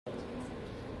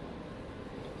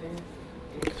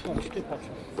Ще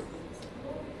почвам.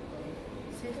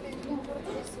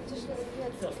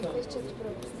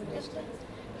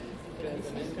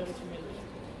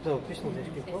 Да, описно да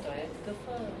какво?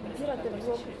 Дирате в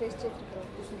блок 24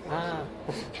 права.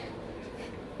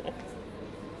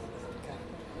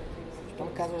 Щом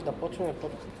казваш да почваме,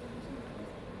 почваме.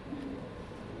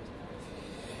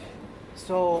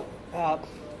 So,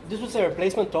 this was a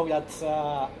replacement talk that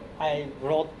I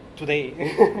wrote today.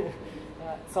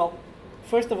 So,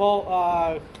 first of all,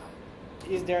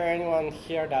 is there anyone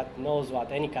here that knows what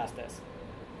Anycast is?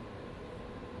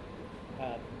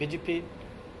 BGP?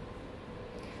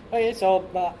 Okay, so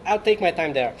I'll take my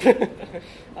time there.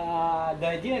 The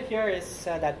idea here is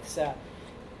that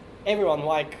everyone,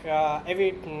 like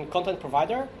every content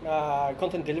provider,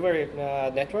 content delivery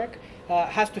network,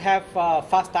 has to have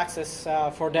fast access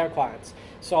for their clients.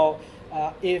 So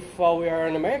if we are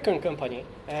an American company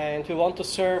and we want to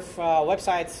serve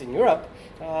websites in Europe,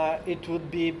 it would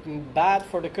be bad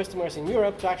for the customers in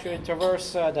Europe to actually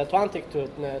traverse the Atlantic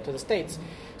to the States.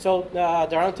 So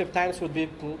the round trip times would be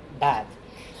bad.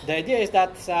 The idea is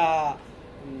that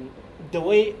the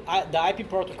way the IP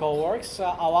protocol works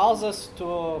allows us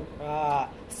to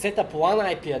set up one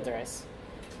IP address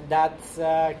that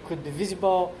could be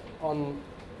visible on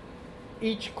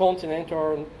each continent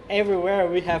or everywhere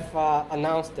we have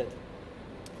announced it.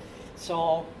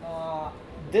 So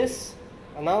this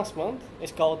announcement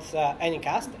is called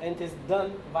Anycast and is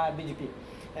done via BGP.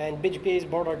 And BGP is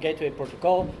Border Gateway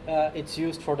Protocol. It's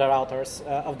used for the routers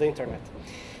of the internet.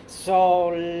 So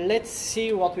let's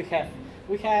see what we have.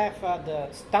 We have the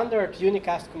standard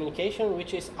unicast communication,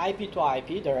 which is IP to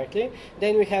IP directly.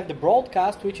 Then we have the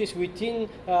broadcast, which is within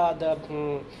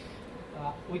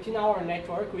within our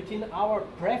network, within our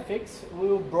prefix. We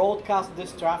will broadcast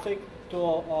this traffic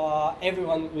to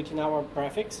everyone within our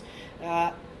prefix.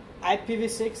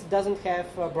 IPv6 doesn't have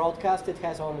broadcast; it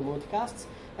has only multicasts.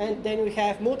 And then we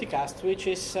have multicast, which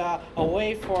is a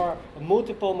way for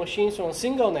multiple machines on a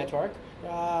single network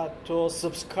to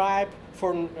subscribe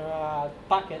for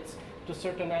packets to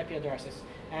certain IP addresses.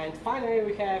 And finally,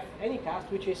 we have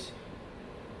Anycast, which is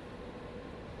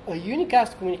a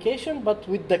unicast communication, but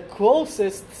with the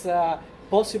closest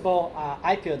possible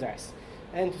IP address.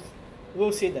 And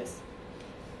we'll see this.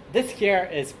 This here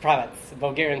is private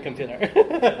Bulgarian computer.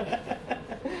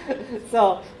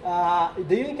 So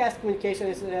the unicast communication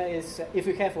is if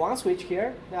you have one switch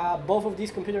here, both of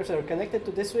these computers are connected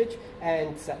to this switch,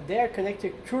 and they are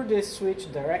connected through this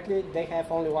switch directly. They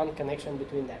have only one connection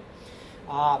between them.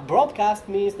 Broadcast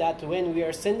means that when we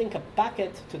are sending a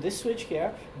packet to this switch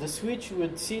here, the switch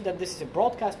would see that this is a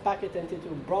broadcast packet and it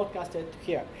will broadcast it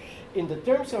here. In the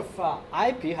terms of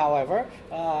IP, however,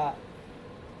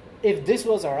 if this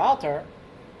was a router,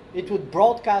 it would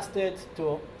broadcast it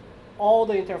to all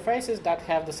the interfaces that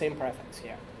have the same prefix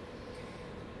here.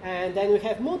 And then we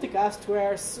have multicast,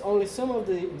 where only some of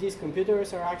these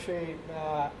computers are actually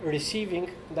receiving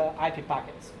the IP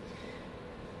packets.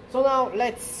 So now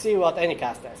let's see what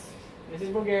Anycast is. This is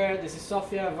Bulgaria, this is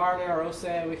Sofia, Varna, Ruse.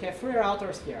 We have 3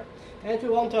 routers here. And we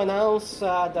want to announce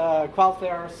the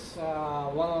Cloudflare's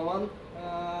one-on-one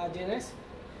DNS.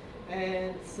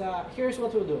 And here's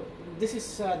what we'll do. This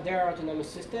is their autonomous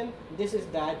system. This is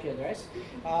the IP address.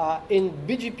 In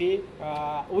BGP,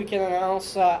 we can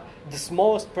announce the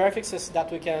smallest prefixes that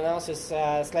we can announce is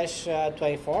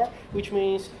 /24, which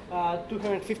means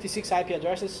 256 IP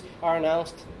addresses are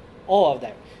announced, all of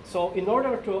them. So in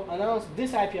order to announce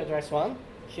this IP address one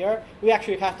here, we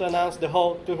actually have to announce the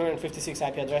whole 256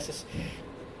 IP addresses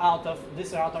out of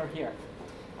this router here.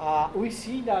 We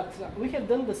see that we have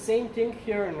done the same thing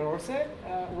here in Ruse,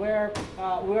 where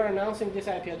we are announcing this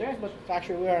IP address, but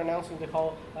actually we are announcing the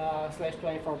whole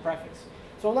 /24 prefix.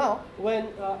 So now, when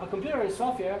a computer in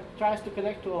Sofia tries to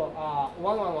connect to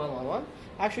 11111,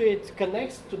 actually it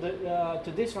connects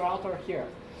to this router here.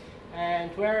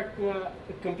 And where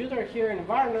a computer here in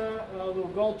Varna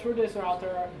will go through this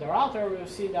router, the router will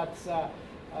see that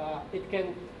it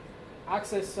can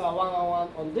access one-on-one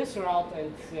on this route,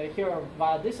 and here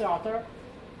via this router,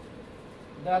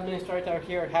 the administrator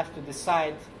here has to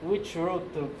decide which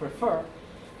route to prefer.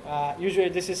 Usually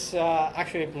this is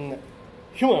actually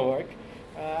human work.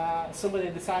 Somebody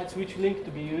decides which link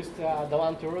to be used, the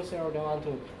one to Ruse or the one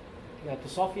to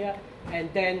Sofia, and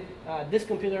then this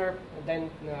computer then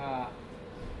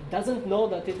doesn't know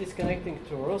that it is connecting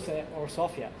to Ruse or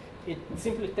Sofia. It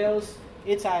simply tells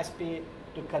its ISP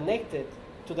to connect it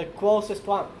to the closest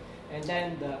one, and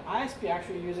then the ISP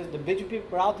actually uses the BGP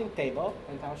routing table,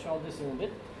 and I'll show this in a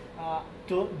bit,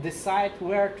 to decide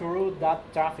where to route that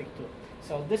traffic to.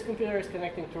 So this computer is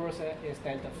connecting to Ruse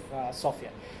instead of Sofia.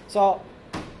 So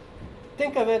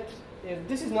think of it, if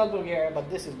this is not Bulgaria, but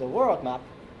this is the world map,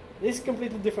 this is a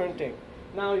completely different thing.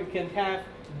 Now you can have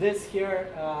this here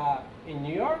in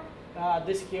New York,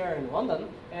 this here in London,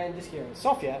 and this here in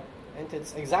Sofia, and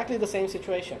it's exactly the same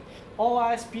situation. All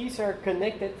ISPs are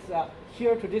connected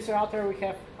here to this router. We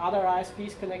have other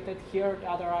ISPs connected here,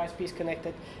 other ISPs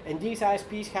connected, and these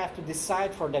ISPs have to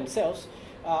decide for themselves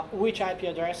which IP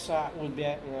address will be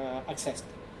accessed.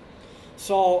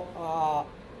 So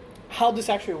how this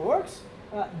actually works?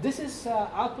 This is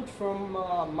output from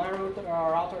my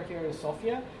router here in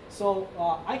Sofia. So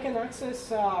I can access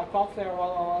Cloudflare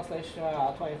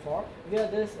 101/24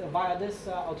 via this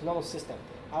autonomous system.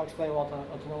 I'll explain what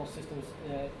autonomous systems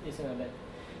is in a bit.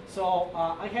 So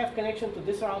I have connection to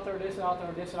this router, this router,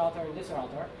 this router, and this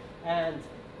router. And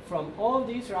from all of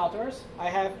these routers, I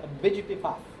have a BGP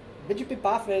path. BGP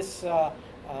path is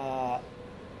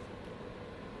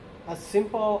a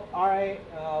simple array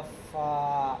of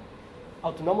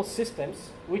autonomous systems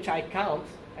which I count,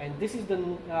 and this is the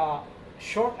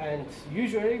short, and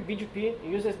usually BGP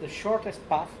uses the shortest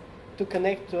path to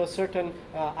connect to a certain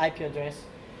IP address.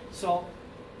 So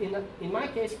in my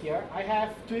case here, I have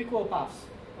two equal paths.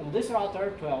 On this router,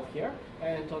 12 here,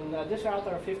 and on this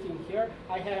router, 15 here,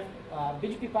 I have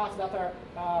BGP paths that are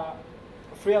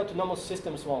free autonomous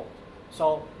systems won't. So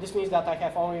this means that I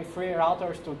have only 3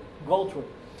 routers to go through,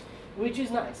 which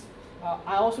is nice.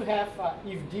 I also have,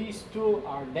 if these two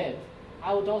are dead,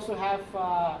 I would also have,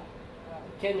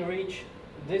 can reach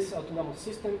this autonomous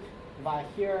system via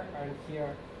here and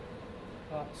here.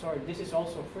 Sorry, this is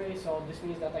also free, so this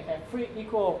means that I have 3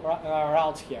 equal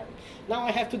routes here. Now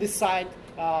I have to decide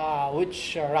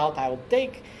which route I would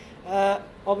take.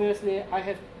 Obviously, I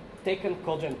have taken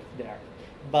Cogent there,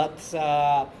 but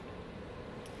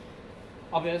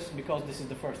obvious because this is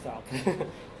the first route.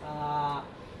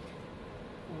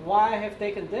 Why I have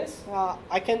taken this?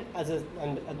 I can, as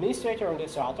an administrator on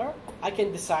this router, I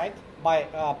can decide by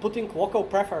putting local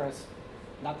preference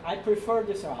that I prefer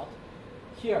this route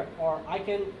here, or I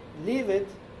can leave it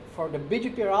for the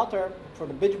BGP router, for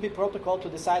the BGP protocol to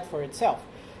decide for itself.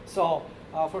 So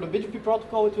for the BGP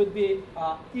protocol, it would be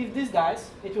if this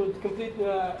dies, it will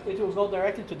go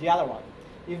directly to the other one.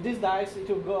 If this dies, it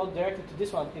will go directly to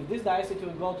this one. If this dies, it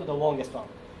will go to the longest one.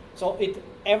 So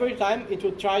every time it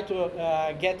will try to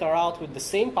get a route with the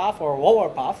same path or lower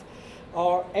path,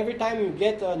 or every time you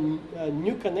get a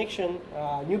new connection,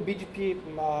 new BGP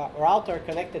router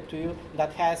connected to you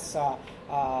that has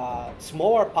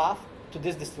smaller path to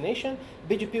this destination,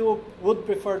 BGP would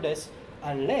prefer this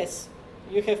unless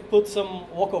you have put some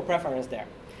local preference there.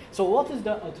 So what is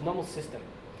the autonomous system?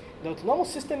 The autonomous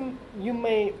system, you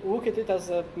may look at it as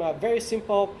a very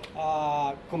simple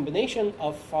combination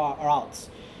of routes.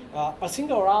 A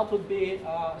single route would be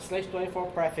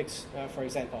 /24 prefix, for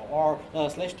example, or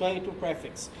 /22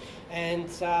 prefix. And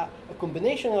a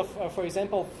combination of, for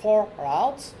example, 4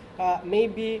 routes may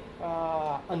be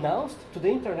announced to the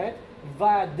internet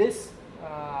via this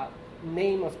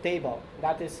name of table.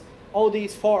 That is, all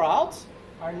these 4 routes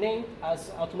are named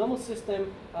as autonomous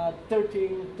system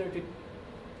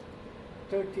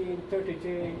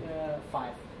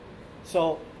 13.33.5.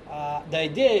 So the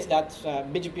idea is that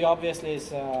BGP obviously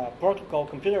is a protocol,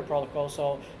 computer protocol,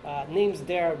 so names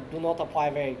there do not apply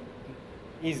very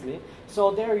easily.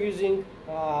 So they're using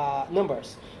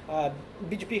numbers.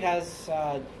 BGP has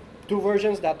 2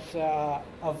 versions that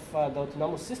of the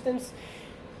autonomous systems,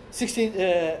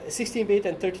 16-bit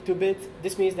and 32-bit.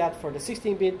 This means that for the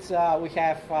 16-bit we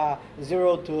have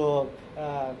 0 to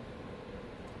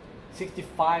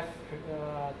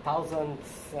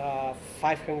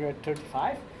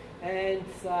 65,535, and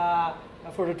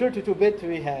for the 32-bit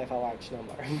we have a large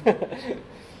number.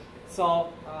 So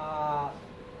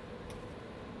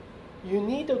you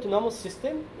need autonomous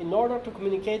system in order to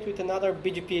communicate with another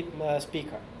BGP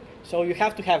speaker. So you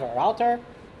have to have a router,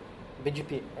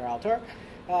 BGP router,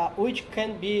 which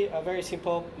can be a very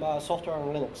simple software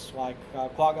on Linux, like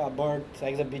Quagga, Bird,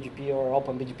 ExaBGP, or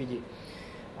OpenBGPD.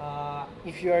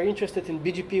 If you are interested in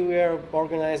BGP, we are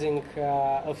organizing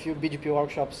a few BGP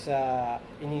workshops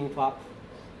in Init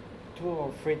 2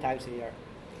 or 3 times a year.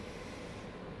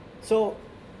 So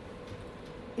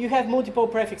you have multiple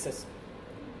prefixes.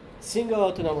 Single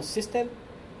autonomous system.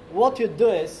 What you do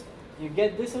is you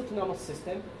get this autonomous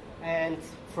system, and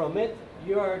from it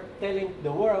you are telling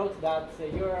the world that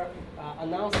you're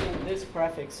announcing this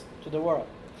prefix to the world.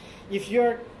 If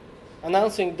you're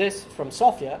announcing this from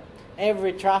Sofia,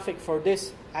 every traffic for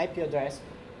this IP address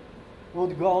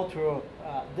would go through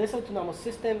this autonomous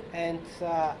system and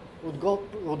would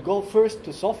go first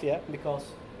to Sofia, because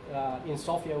in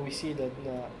Sofia we see the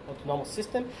autonomous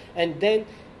system, and then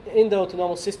in the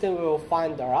autonomous system, we will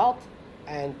find the route,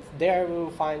 and there we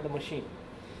will find the machine.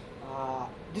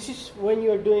 This is when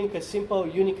you're doing a simple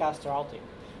unicast routing.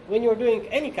 When you're doing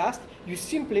Anycast, you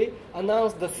simply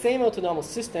announce the same autonomous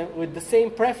system with the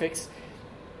same prefix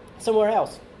somewhere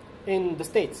else in the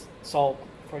States. So,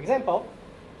 for example,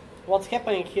 what's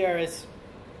happening here is,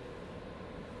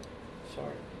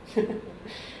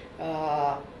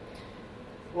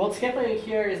 what's happening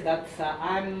here is that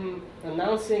I'm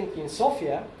announcing in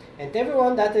Sofia, and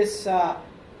everyone that is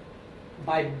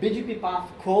by BGP path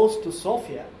close to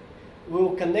Sofia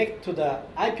will connect to the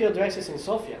IP addresses in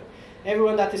Sofia.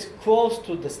 Everyone that is close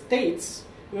to the States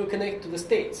will connect to the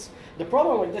States. The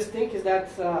problem with this thing is that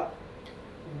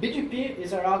BGP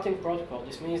is a routing protocol.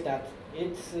 This means that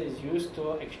it is used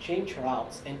to exchange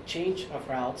routes and change of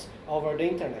routes over the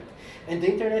internet. And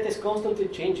the internet is constantly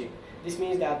changing. This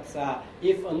means that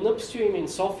if an upstream in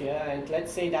Sofia, and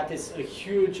let's say that is a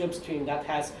huge upstream that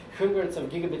has hundreds of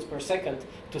gigabits per second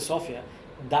to Sofia,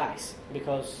 dies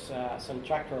because some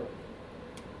tractor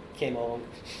came along.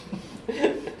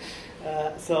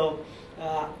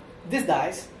 This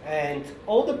dies, and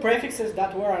all the prefixes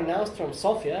that were announced from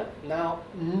Sofia, now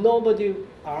nobody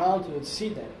around would see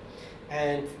them.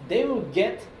 And they will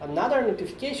get another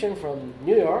notification from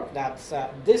New York that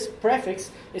this prefix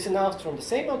is announced from the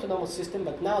same autonomous system,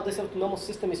 but now this autonomous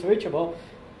system is reachable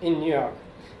in New York.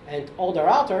 And all the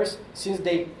routers, since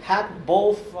they had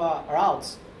both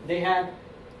routes, they had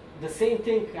the same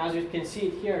thing, as you can see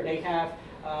it here. They have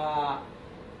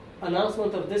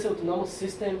announcement of this autonomous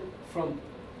system from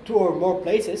 2 or more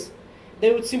places.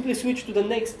 They would simply switch to the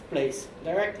next place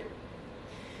directly.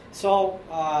 So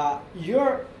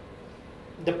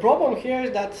the problem here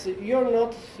is that you're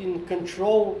not in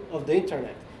control of the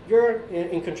internet. You're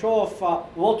in control of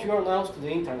what you announce to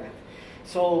the internet.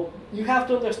 So you have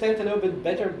to understand a little bit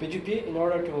better BGP in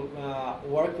order to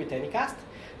work with Anycast.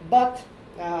 But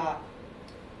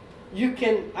you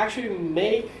can actually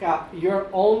make your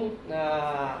own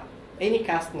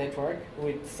Anycast network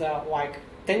with like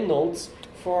 10 nodes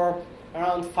for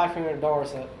around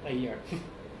 $500 a year.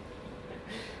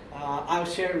 I'll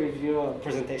share with you a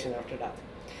presentation after that.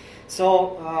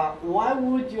 So why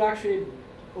would you actually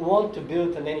want to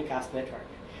build an Anycast network?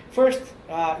 First,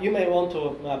 you may want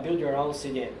to build your own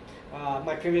CDN.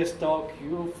 My previous talk,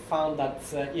 you found that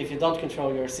if you don't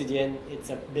control your CDN, it's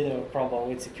a bit of a problem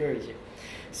with security.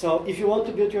 So if you want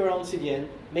to build your own CDN,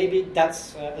 maybe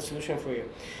that's a solution for you.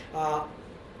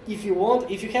 If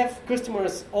you have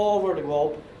customers all over the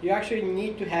globe, you actually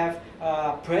need to have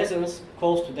presence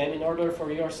close to them in order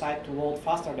for your site to load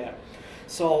faster there.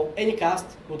 So Anycast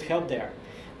would help there.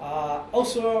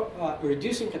 Also,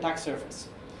 reducing attack surface.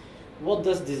 What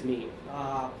does this mean?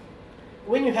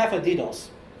 When you have a DDoS,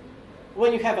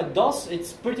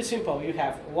 it's pretty simple. You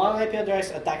have one IP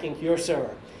address attacking your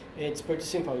server. It's pretty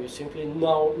simple. You simply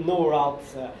no route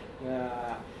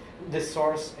the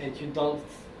source, and you don't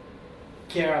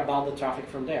care about the traffic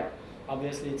from there.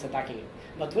 Obviously, it's attacking you.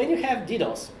 But when you have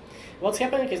DDoS, what's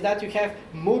happening is that you have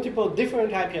multiple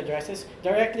different IP addresses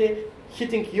directly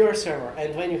hitting your server.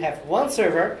 And when you have one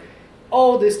server,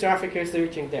 all this traffic is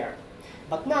reaching there.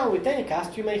 But now with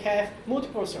Anycast, you may have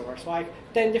multiple servers, like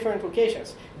 10 different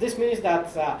locations. This means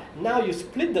that now you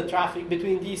split the traffic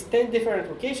between these 10 different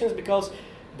locations, because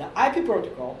the IP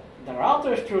protocol, the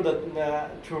routers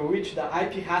through which the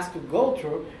IP has to go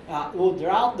through, would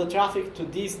route the traffic to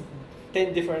these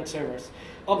 10 different servers.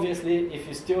 Obviously, if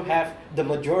you still have the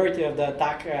majority of the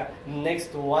attack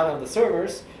next to one of the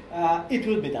servers, it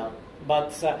will be done.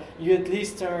 But you at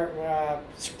least are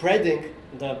spreading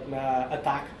the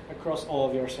attack across all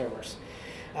of your servers.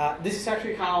 This is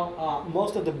actually how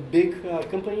most of the big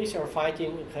companies are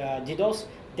fighting DDoS.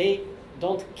 They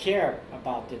don't care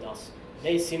about DDoS.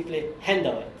 They simply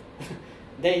handle it.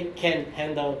 They can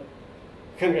handle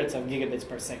hundreds of gigabits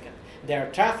per second. Their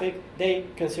traffic, they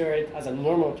consider it as a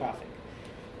normal traffic.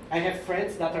 I have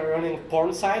friends that are running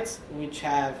porn sites which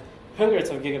have hundreds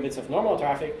of gigabits of normal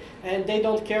traffic, and they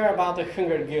don't care about a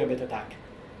 100 gigabit attack.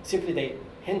 Simply they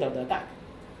handle the attack.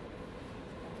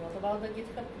 What about the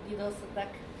GitHub DDoS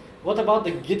attack? What about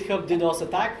the GitHub DDoS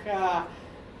attack?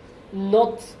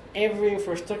 Not every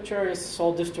infrastructure is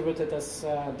so distributed as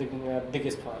the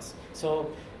biggest ones.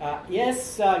 So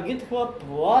yes, GitHub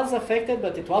was affected,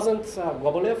 but it wasn't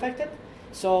globally affected.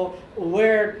 So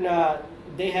where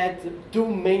they had too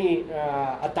many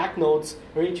attack nodes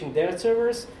reaching their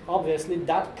servers, obviously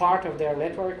that part of their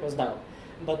network was down.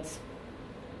 But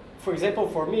for example,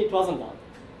 for me, it wasn't down.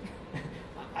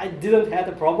 I didn't have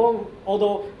a problem,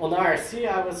 although on IRC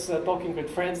I was talking with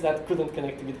friends that couldn't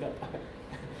connect to GitHub.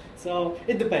 So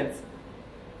it depends.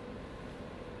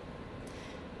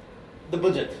 the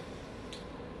budget.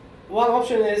 One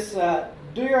option is,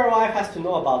 do your wife has to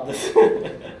know about this?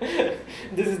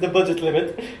 This is the budget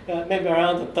limit. Maybe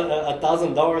around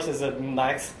 $1,000 is a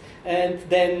max. And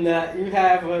then you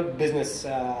have a business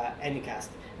Anycast,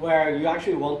 where you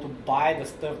actually want to buy the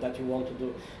stuff that you want to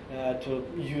do to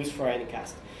use for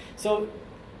Anycast. So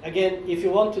again, if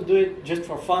you want to do it just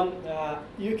for fun,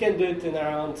 you can do it in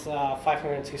around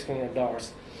 $500,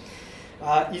 $600.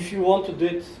 If you want to do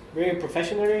it very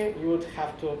professionally, you would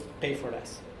have to pay for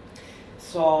this.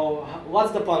 So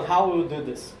what's the point? How will we do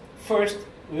this? First,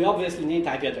 we obviously need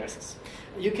IP addresses.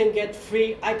 You can get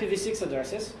free IPv6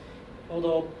 addresses,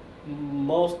 although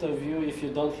most of you, if you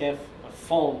don't have a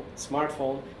phone,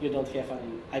 smartphone, you don't have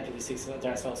an IPv6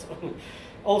 address also.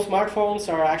 All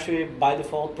smartphones are actually by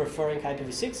default preferring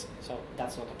IPv6, so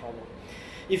that's not a problem.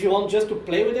 If you want just to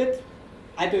play with it,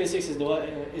 IPv6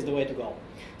 is the way to go.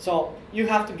 So you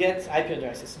have to get IP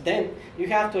addresses. Then you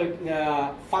have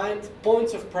to find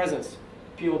points of presence,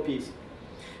 POPs.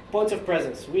 Points of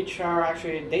presence, which are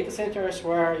actually data centers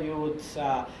where you would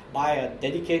buy a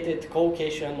dedicated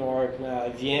co-location or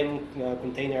VM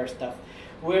container stuff,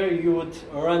 where you would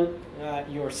run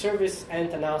your service and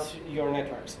announce your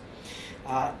networks.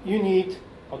 You need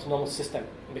autonomous system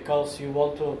because you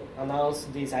want to announce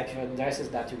these IP addresses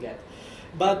that you get.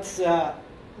 But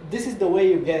this is the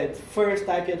way you get it. First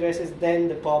IP addresses, then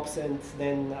the POPs, and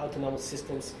then autonomous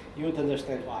systems. You would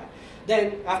understand why.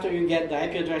 Then, after you get the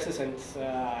IP addresses and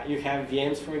you have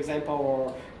VMs, for example,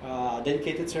 or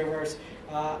dedicated servers,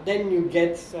 then you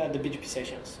get the BGP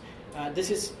sessions. This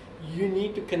is, you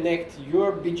need to connect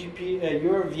your BGP,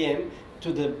 your VM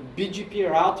to the BGP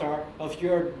router of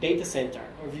your data center,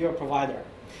 of your provider.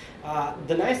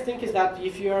 The nice thing is that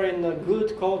if you're in a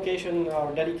good co-location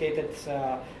or dedicated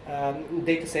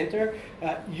data center,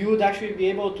 you would actually be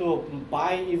able to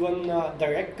buy even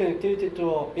direct connectivity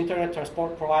to internet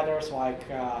transport providers like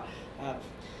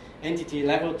Entity,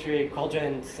 Level 3,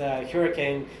 Cogent,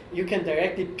 Hurricane. You can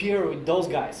directly peer with those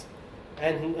guys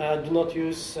and do not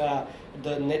use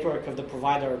the network of the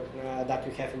provider that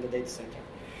you have in the data center.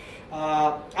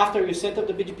 After you set up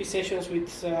the BGP sessions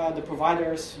with the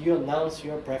providers, you announce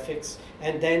your prefix,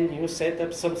 and then you set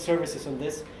up some services on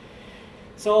this.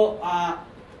 So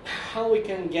how we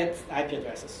can get IP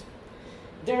addresses?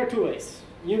 There are two ways.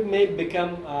 You may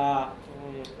become a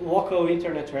local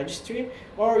internet registry,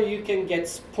 or you can get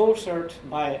sponsored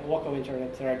by local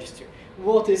internet registry.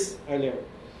 What is earlier?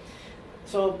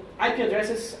 So IP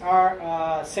addresses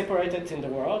are separated in the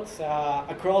world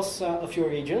across a few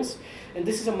regions, and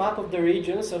this is a map of the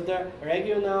regions of the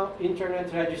regional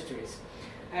internet registries.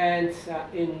 And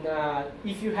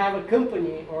if you have a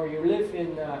company or you live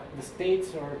in the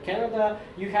States or Canada,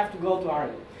 you have to go to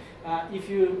Ireland. If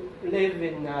you live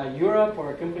in Europe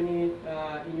or a company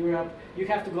in Europe, you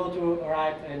have to go to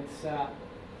RIPE and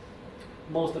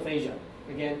most of Asia.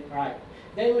 Again, RIPE.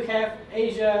 Then we have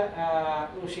Asia,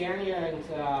 Oceania, and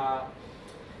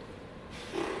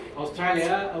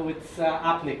Australia with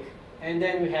APNIC. And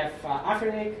then we have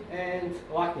AFRINIC and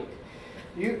LACNIC.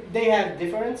 They have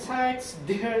different sites,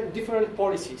 different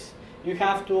policies. You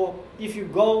have to, if you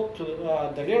go to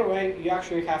the real way, you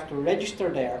actually have to register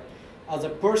there as a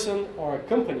person or a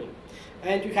company.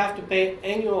 And you have to pay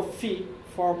annual fee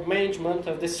for management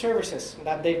of the services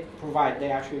that they provide.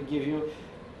 They actually give you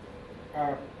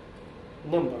a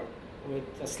number with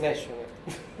a slash on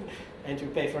it. And you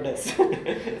pay for this.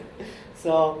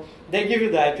 So they give you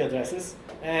the IP addresses,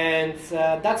 and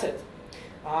that's it.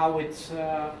 I would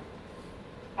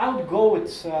go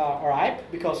with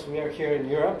RIPE because we are here in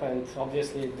Europe, and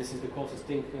obviously this is the closest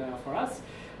thing for us.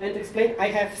 And explain, I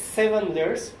have 7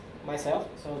 layers myself,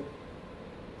 so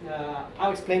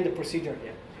I'll explain the procedure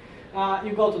here.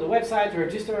 You go to the website,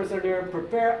 register as a layer,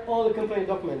 prepare all the company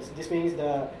documents. This means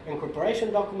the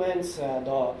incorporation documents,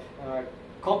 the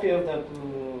copy of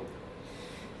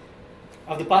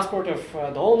the passport of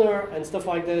the owner and stuff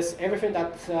like this, everything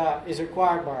that is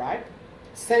required by RIPE.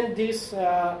 Send these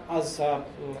as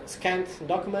scanned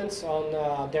documents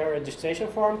on their registration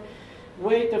form.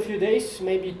 Wait a few days,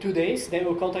 maybe 2 days. They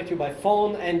will contact you by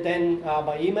phone and then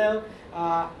by email.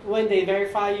 When they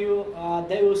verify you,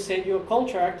 they will send you a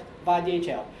contract by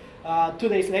DHL. 2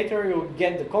 days later, you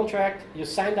get the contract. You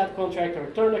sign that contract,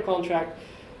 return the contract.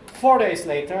 4 days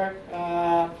later,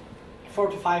 4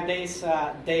 to 5 days,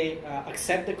 they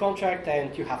accept the contract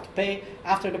and you have to pay.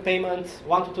 After the payment,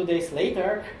 1 to 2 days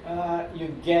later, you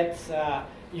get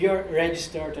you're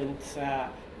registered and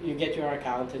you get your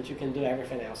account and you can do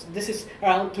everything else. This is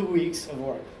around 2 weeks of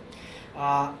work.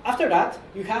 After that,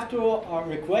 you have to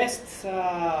request.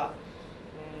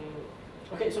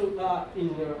 Okay, so in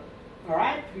All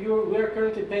right, we're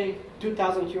currently paying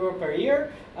 2,000 euro per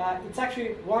year. It's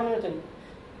actually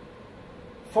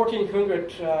 1,400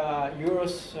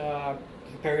 euros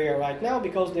per year right now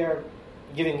because they're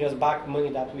giving us back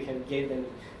money that we have gave them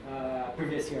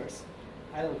previous years.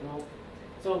 I don't know.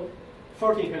 So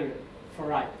 1,400 for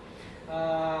right.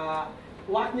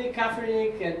 Wacnik,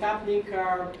 Kafernik, and Tapnik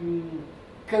are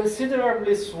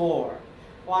considerably slower.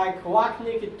 Like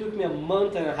Wacnik, it took me a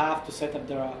month and a half to set up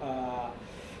the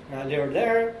layer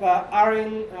there.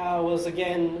 Arin was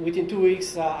again within 2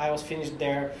 weeks. I was finished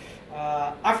there.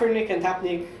 Kafernik and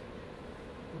Tapnik,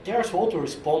 they're slow to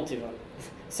respond even.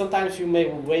 Sometimes you may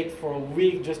wait for a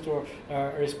week just to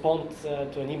respond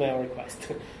to an email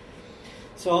request.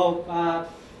 So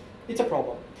it's a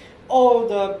problem. All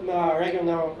the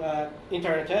regional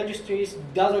internet registries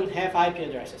doesn't have IP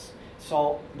addresses.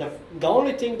 So the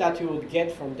only thing that you would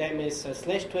get from them is a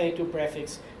 /22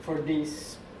 prefix for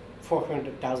these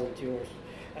 400,000 euros,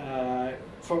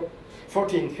 for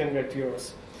 1,400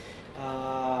 euros.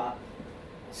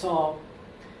 So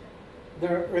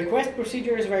the request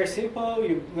procedure is very simple.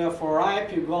 For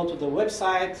RIPE, you go to the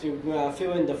website, you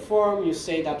fill in the form, you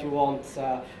say that you want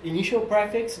initial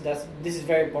prefix. This is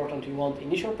very important. You want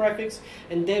initial prefix,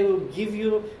 and they will give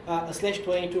you a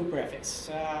 /22 prefix,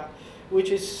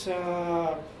 which is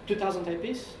 2,000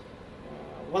 IPs,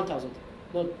 1,000,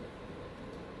 not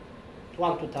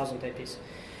 2,000 IPs.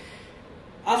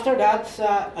 After that,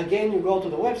 again, you go to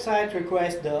the website,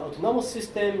 request the autonomous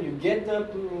system, you get the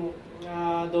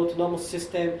autonomous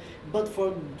system, but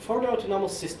for the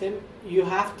autonomous system, you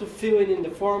have to fill in the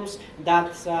forms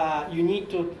that you need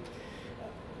to,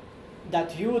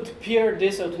 that you would pair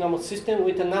this autonomous system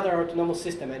with another autonomous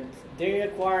system, and they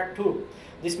require 2.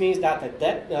 This means that at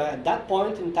that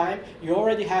point in time, you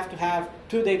already have to have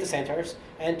 2 data centers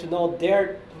and to know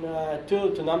their 2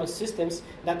 autonomous systems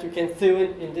that you can fill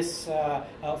in this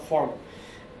form.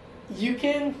 You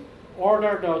can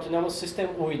order the autonomous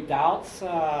system without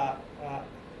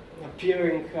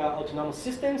pairing autonomous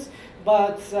systems,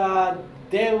 but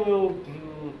they will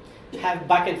have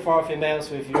back and forth emails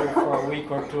with you for a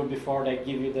week or 2 before they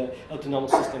give you the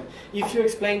autonomous system. If you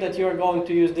explain that you are going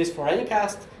to use this for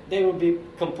Anycast, they will be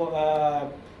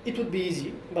it would be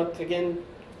easy, but again,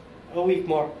 a week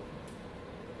more.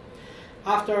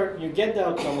 After you get the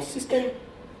autonomous system,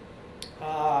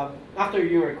 after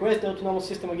you request the autonomous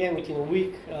system again, within a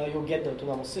week, you'll get the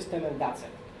autonomous system, and that's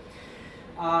it.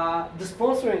 The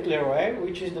sponsoring layer,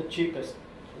 which is the cheapest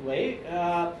way,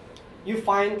 you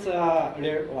find a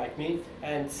layer like me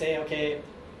and say, okay,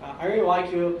 I really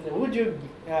like you. Would you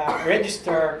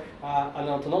register an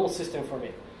autonomous system for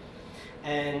me?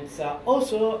 And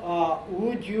also,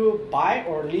 would you buy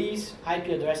or lease IP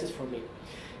addresses for me?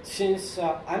 Since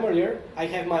I'm a leader, I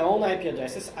have my own IP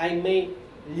addresses. I may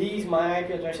lease my IP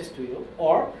addresses to you,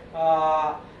 or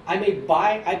I may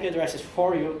buy IP addresses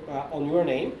for you on your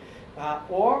name,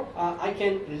 or I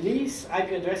can lease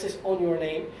IP addresses on your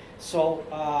name. So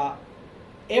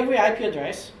every IP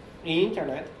address in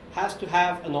internet has to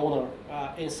have an owner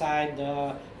inside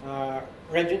the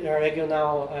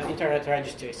regional internet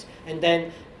registries, and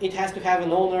then it has to have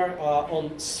an owner on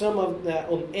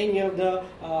any of the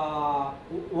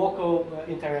local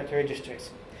internet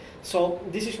registries. So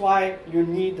this is why you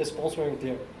need the sponsoring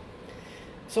tier.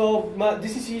 So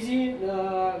this is easy.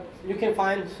 You can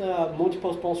find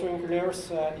multiple sponsoring layers.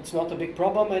 It's not a big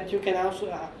problem, and you can also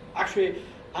actually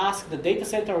ask the data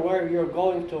center where you're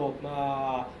going to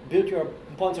build your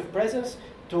points of presence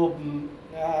to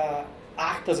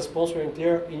act as a sponsoring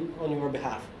tier on your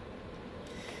behalf.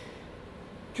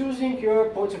 Choosing your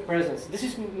points of presence. This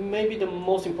is maybe the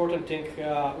most important thing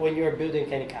when you're building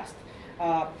Anycast.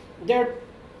 There are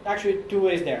actually 2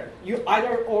 ways there. You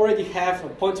either already have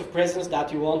points of presence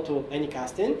that you want to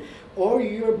Anycast in, or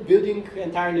you're building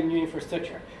entirely new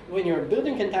infrastructure. When you're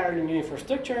building entirely new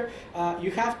infrastructure,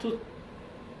 you have to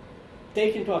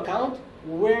take into account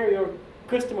where your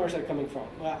customers are coming from.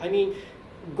 I mean,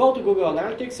 go to Google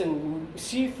Analytics and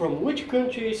see from which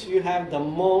countries you have the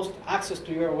most access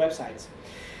to your websites.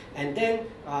 And then,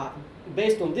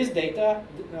 based on this data,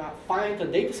 find a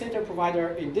data center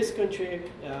provider in this country,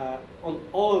 on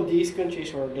all of these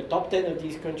countries, or the top 10 of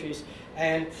these countries,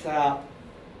 and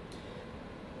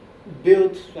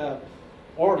build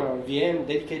order, VM,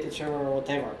 dedicated server, or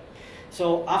whatever.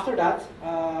 So after that,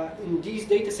 in these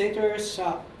data centers,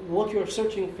 what you're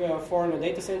searching for in a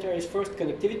data center is first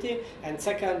connectivity, and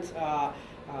second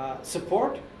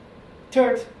support.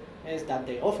 Third is that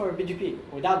they offer BGP.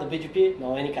 Without the BGP,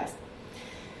 no Anycast.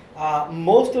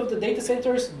 Most of the data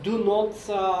centers do not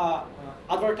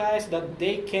advertise that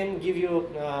they can give you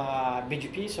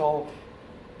BGP, so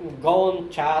go on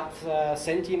chat,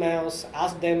 send emails,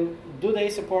 ask them, do they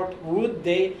support, would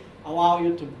they allow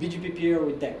you to BGP peer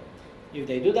with them? If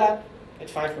they do that,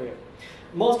 it's fine for you.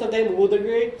 Most of them would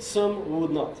agree, some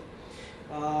would not.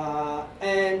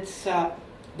 And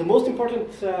the most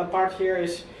important part here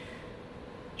is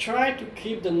try to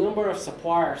keep the number of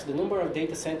suppliers, the number of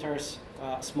data centers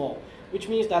small, which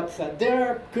means that there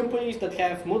are companies that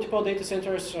have multiple data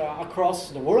centers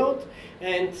across the world,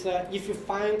 and if you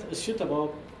find a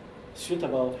suitable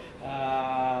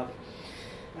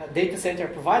data center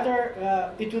provider,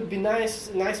 it would be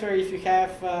nicer if you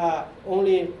have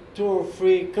only 2 or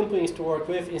 3 companies to work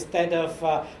with instead of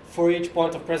for each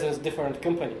point of presence different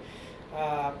company.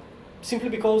 Simply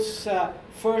because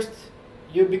first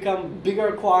you become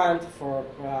bigger client for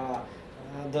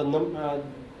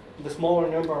the smaller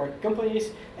number of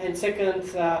companies, and second,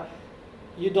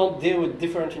 you don't deal with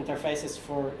different interfaces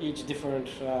for each different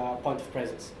point of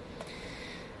presence.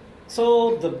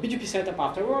 So the BGP setup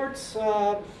afterwards,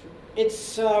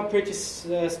 it's pretty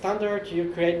standard.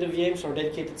 You create the VMs or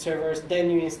dedicated servers, then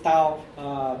you install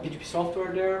BGP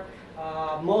software there.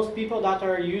 Most people that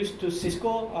are used to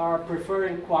Cisco are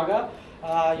preferring Quagga.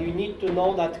 You need to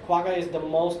know that Quagga is the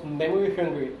most memory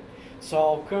hungry.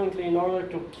 So currently, in order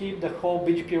to keep the whole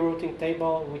BGP routing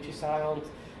table, which is around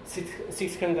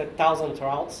 600,000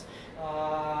 routes,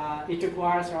 it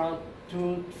requires around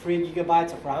 2-3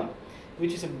 gigabytes of RAM,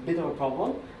 which is a bit of a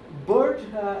problem. But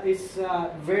is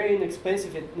very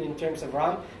inexpensive in terms of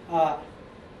RAM.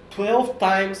 12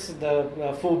 times the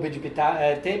full BGP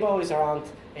table is around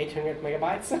 800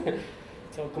 megabytes.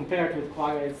 So compared with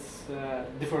Quagga, it's a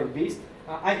different beast.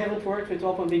 I haven't worked with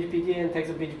OpenBGPD and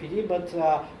TextBGPD, but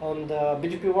on the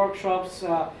BGP workshops,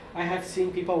 I have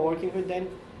seen people working with them.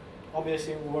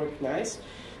 Obviously, work nice.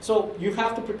 So you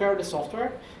have to prepare the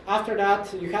software. After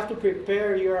that, you have to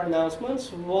prepare your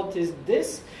announcements. What is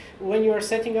this? When you are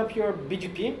setting up your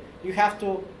BGP, you have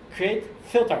to create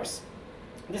filters.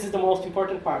 This is the most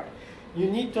important part. You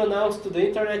need to announce to the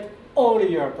internet only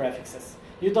your prefixes.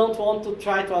 You don't want to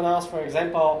try to announce, for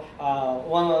example,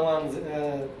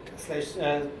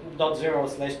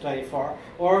 111.0/24,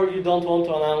 or you don't want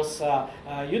to announce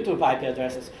YouTube IP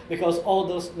addresses, because all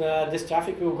this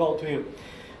traffic will go to you.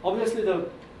 Obviously, the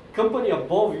company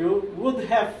above you would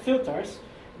have filters,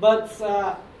 but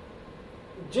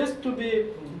just to be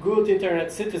good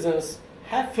internet citizens,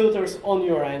 have filters on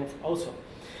your end also.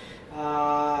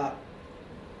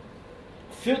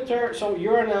 Filter, so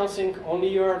you're announcing only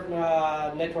your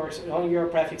networks, only your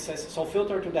prefixes, so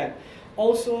filter to them.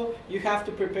 Also, you have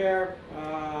to prepare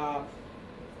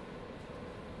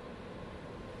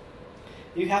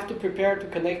to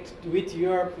connect with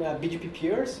your BGP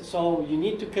peers, so you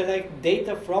need to collect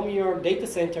data from your data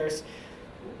centers.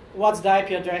 What's the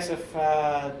IP address of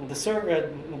the server,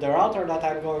 the router that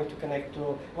I'm going to connect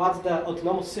to? What's the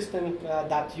autonomous system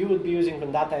that you would be using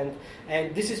on that end?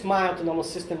 And this is my autonomous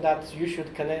system that you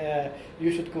should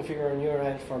configure on your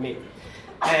end for me.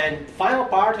 And final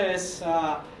part is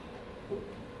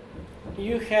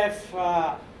you have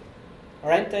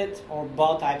rented or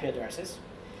bought IP addresses.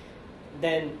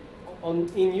 Then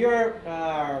in your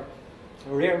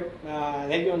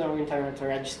regional internet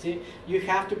registry, you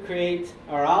have to create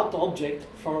a route object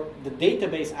for the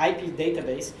database, IP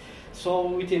database. So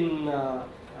within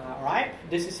RIPE,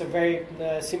 this is a very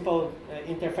simple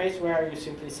interface where you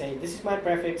simply say, this is my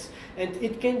prefix, and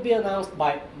it can be announced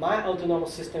by my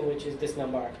autonomous system, which is this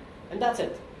number. And that's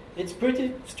it. It's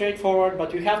pretty straightforward,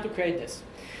 but you have to create this.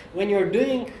 When you're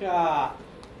doing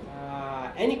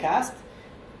Anycast,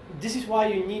 this is why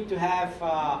you need to have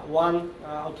one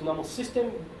autonomous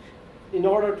system in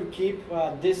order to keep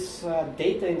this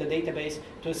data in the database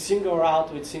to a single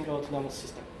route with single autonomous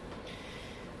system.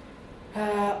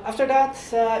 After that,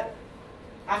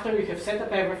 after you have set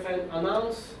up everything,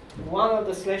 announce one of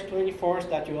the /24s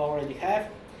that you already have,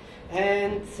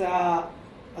 and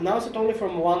announce it only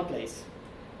from one place.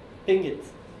 Ping it.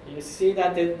 You see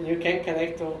that you can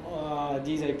connect to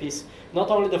these IPs. Not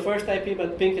only the first IP,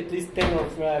 but ping at least 10 or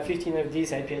 15 of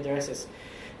these IP addresses,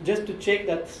 just to check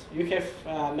that you have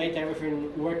made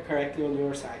everything work correctly on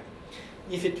your side.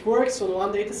 If it works on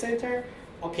one data center,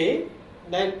 okay,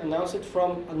 then announce it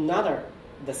from another,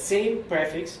 the same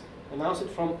prefix, announce it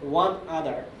from one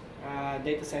other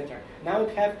data center. Now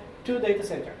we have 2 data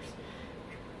centers.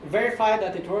 Verify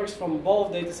that it works from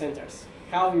both data centers.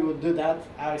 How you would do that,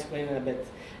 I'll explain in a bit.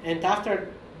 And after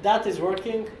that is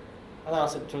working,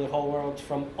 announce it to the whole world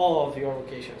from all of your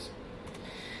locations.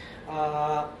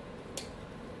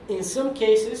 In some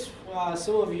cases,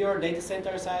 some of your data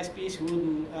centers ISPs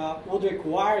would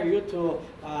require you to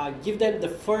give them the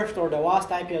first or the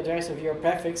last IP address of your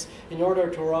prefix in order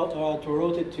to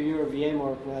route it to your VM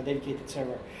or dedicated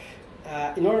server.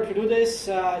 In order to do this,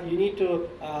 you need to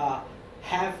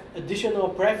have additional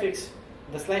prefix,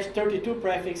 the /32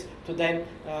 prefix, to them,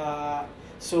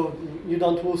 so you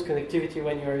don't lose connectivity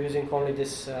when you're using only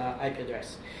this IP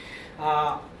address.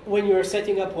 When you're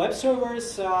setting up web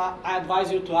servers, I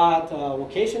advise you to add a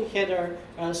location header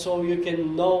so you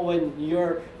can know when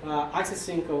you're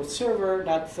accessing a server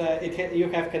that you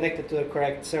have connected to the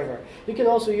correct server. You can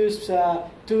also use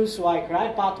tools like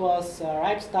RIPE-Atlas,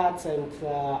 RIPE-Stats, and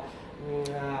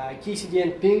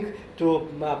KeyCDN ping to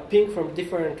ping from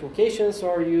different locations,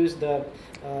 or use the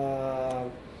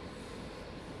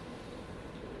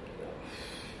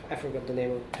I forgot the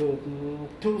name of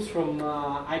tools from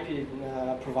IP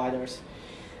providers.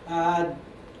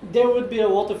 There would be a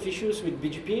lot of issues with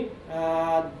BGP.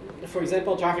 For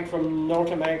example, traffic from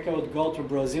North America would go to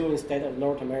Brazil instead of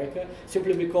North America,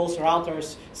 simply because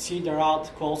routers see the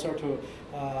route closer to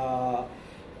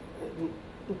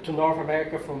North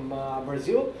America from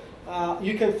Brazil.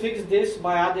 You can fix this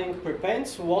by adding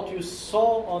prepends. What you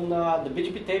saw on the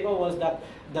BGP table was that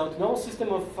the autonomous system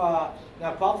of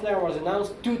Cloudflare was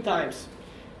announced 2 times,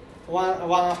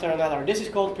 one after another. This is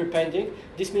called prepending.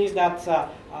 This means that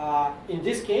in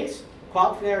this case,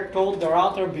 Cloudflare told the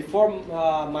router before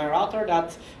my router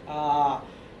that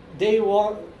they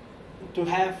want to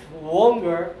have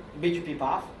longer BGP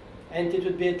path, and it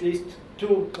would be at least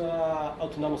 2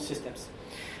 autonomous systems.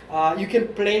 You can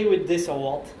play with this a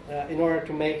lot in order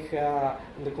to make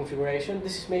the configuration.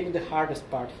 This is maybe the hardest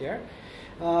part here.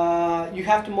 You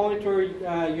have to monitor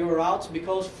your routes,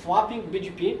 because flapping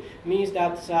BGP means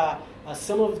that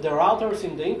some of the routers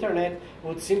in the internet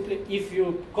would simply, if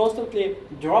you constantly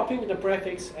dropping the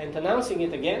prefix and announcing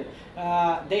it again,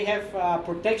 they have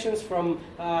protections from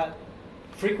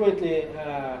frequently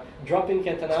dropping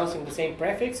and announcing the same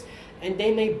prefix, and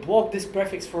they may block this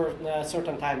prefix for a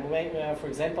certain time, for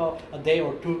example, a day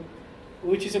or 2,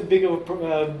 which is a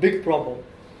big problem.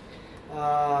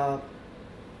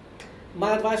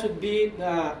 My advice would be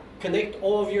connect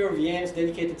all of your VMs,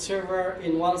 dedicated server,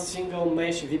 in one single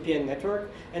mesh VPN network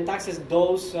and access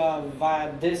those via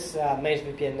this mesh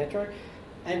VPN network.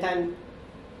 And I'm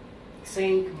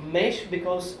saying mesh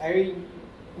because I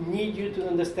need you to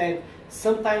understand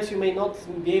sometimes you may not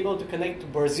be able to connect to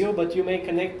Brazil, but you may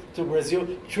connect to Brazil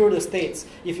through the States.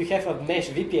 If you have a mesh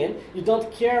VPN, you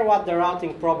don't care what the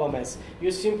routing problem is.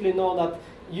 You simply know that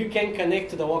you can connect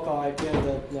to the local IP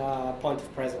at the point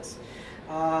of presence.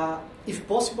 If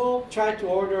possible, try to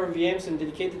order VMs and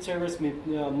dedicated servers with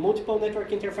multiple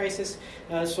network interfaces,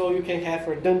 so you can have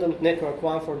redundant network,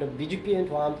 one for the BGP and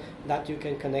one that you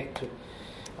can connect to.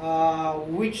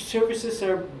 Which services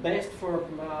are best for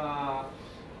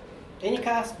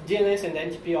Anycast, DNS, and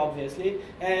NTP, obviously.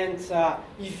 And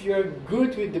if you're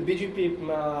good with the BGP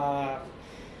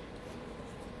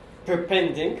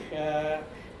perpending,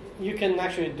 you can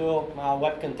actually do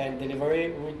web content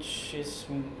delivery, which is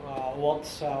what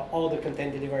all the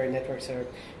content delivery networks are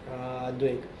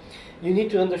doing. You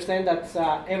need to understand that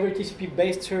every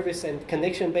TCP-based service and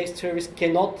connection-based service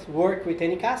cannot work with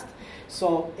Anycast.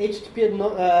 So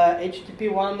HTTP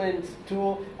 1 and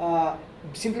 2,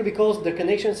 simply because the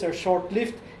connections are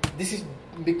short-lived, this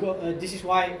is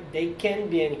why they can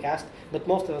be Anycast, but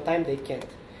most of the time they can't.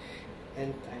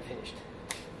 And I'm finished.